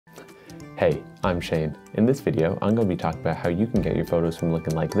Hey, I'm Shane. In this video, I'm going to be talking about how you can get your photos from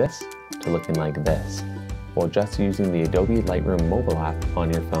looking like this to looking like this, while just using the Adobe Lightroom Mobile app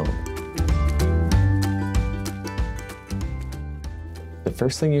on your phone. The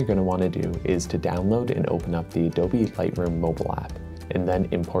first thing you're going to want to do is to download and open up the Adobe Lightroom Mobile app, and then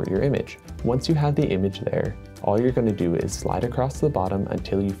import your image. Once you have the image there, all you're going to do is slide across the bottom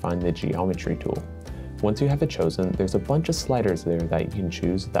until you find the geometry tool. Once you have it chosen, there's a bunch of sliders there that you can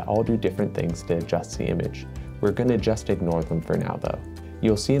choose that all do different things to adjust the image. We're going to just ignore them for now though.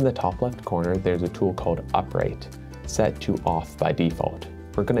 You'll see in the top left corner there's a tool called Upright, set to off by default.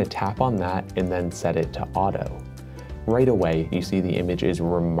 We're going to tap on that and then set it to auto. Right away, you see the image is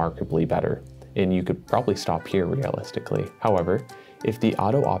remarkably better, and you could probably stop here realistically. However, if the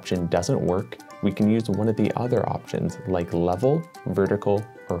auto option doesn't work, we can use one of the other options like level, vertical,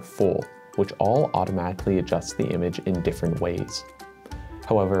 or full, which all automatically adjust the image in different ways.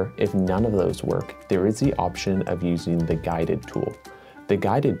 However, if none of those work, there is the option of using the guided tool. The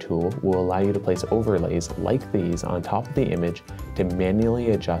guided tool will allow you to place overlays like these on top of the image to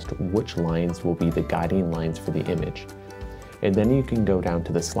manually adjust which lines will be the guiding lines for the image. And then you can go down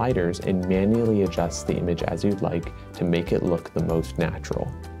to the sliders and manually adjust the image as you'd like to make it look the most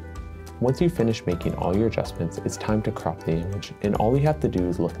natural. Once you finish making all your adjustments, it's time to crop the image, and all you have to do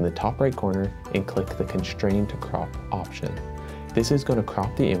is look in the top right corner and click the Constrain to Crop option. This is going to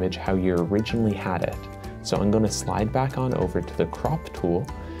crop the image how you originally had it. So I'm going to slide back on over to the Crop tool,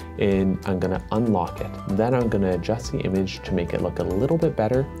 and I'm going to unlock it. Then I'm going to adjust the image to make it look a little bit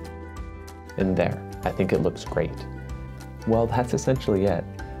better, and there, I think it looks great. Well, that's essentially it.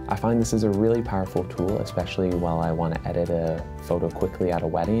 I find this is a really powerful tool, especially while I want to edit a photo quickly at a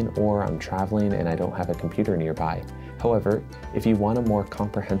wedding or I'm traveling and I don't have a computer nearby. However, if you want a more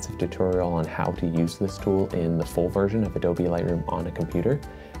comprehensive tutorial on how to use this tool in the full version of Adobe Lightroom on a computer,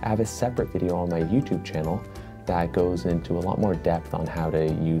 I have a separate video on my YouTube channel that goes into a lot more depth on how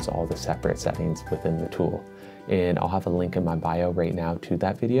to use all the separate settings within the tool. And I'll have a link in my bio right now to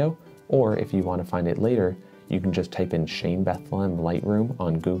that video, or if you want to find it later, you can just type in Shane Bethlehem Lightroom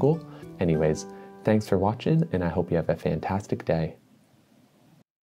on Google. Anyways, thanks for watching, and I hope you have a fantastic day.